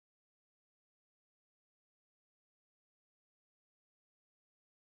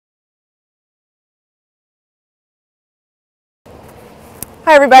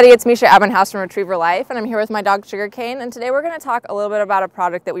Hi everybody, it's Misha Abbenhouse from Retriever Life, and I'm here with my dog Sugarcane, and today we're going to talk a little bit about a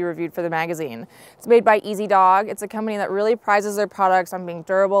product that we reviewed for the magazine. It's made by EZYDog. It's a company that really prizes their products on being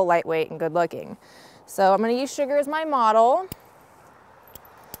durable, lightweight, and good looking. So I'm going to use Sugar as my model.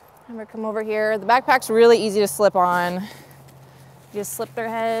 I'm going to come over here. The backpack's really easy to slip on. You just slip their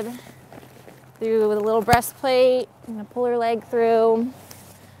head through with a little breastplate. I'm going to pull her leg through.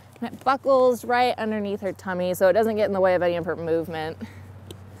 And it buckles right underneath her tummy so it doesn't get in the way of any of her movement.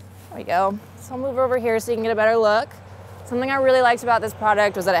 There we go. So I'll move over here so you can get a better look. Something I really liked about this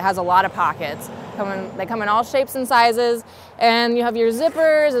product was that it has a lot of pockets. They come in all shapes and sizes, and you have your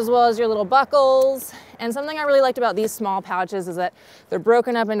zippers as well as your little buckles. And something I really liked about these small pouches is that they're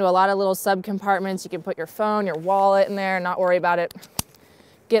broken up into a lot of little sub-compartments. You can put your phone, your wallet in there and not worry about it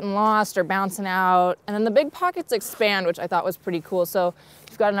getting lost or bouncing out. And then the big pockets expand, which I thought was pretty cool. So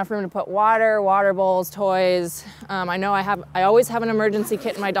you've got enough room to put water, water bowls, toys. I know I always have an emergency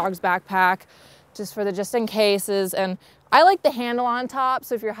kit in my dog's backpack just for the just in cases. And I like the handle on top.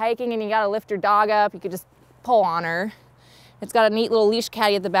 So if you're hiking and you gotta lift your dog up, you could just pull on her. It's got a neat little leash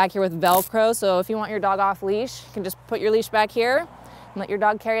caddy at the back here with Velcro. So if you want your dog off leash, you can just put your leash back here and let your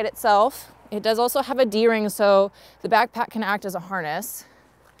dog carry it itself. It does also have a D-ring, so the backpack can act as a harness,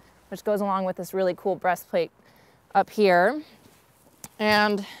 which goes along with this really cool breastplate up here.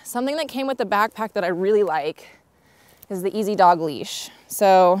 And something that came with the backpack that I really like is the EZYDog leash.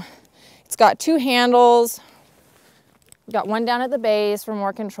 So it's got two handles. We've got one down at the base for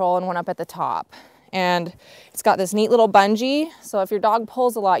more control and one up at the top. And it's got this neat little bungee, so if your dog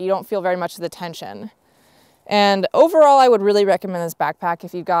pulls a lot, you don't feel very much of the tension. And overall, I would really recommend this backpack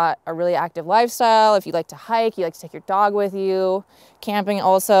if you've got a really active lifestyle, if you like to hike, you like to take your dog with you, camping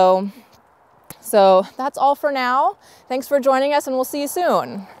also. So that's all for now. Thanks for joining us, and we'll see you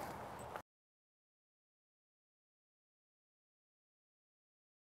soon.